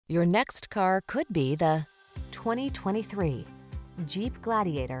Your next car could be the 2023 Jeep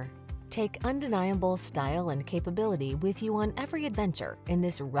Gladiator. Take undeniable style and capability with you on every adventure in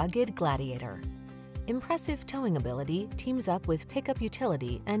this rugged Gladiator. Impressive towing ability teams up with pickup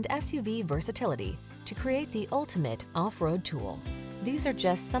utility and SUV versatility to create the ultimate off-road tool. These are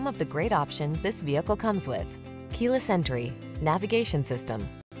just some of the great options this vehicle comes with: keyless entry, navigation system,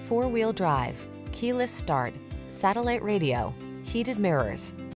 four-wheel drive, keyless start, satellite radio, heated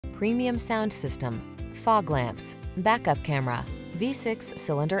mirrors, premium sound system, fog lamps, backup camera, V6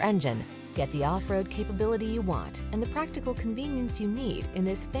 cylinder engine. Get the off-road capability you want and the practical convenience you need in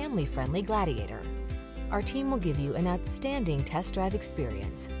this family-friendly Gladiator. Our team will give you an outstanding test drive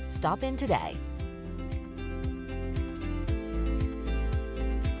experience. Stop in today.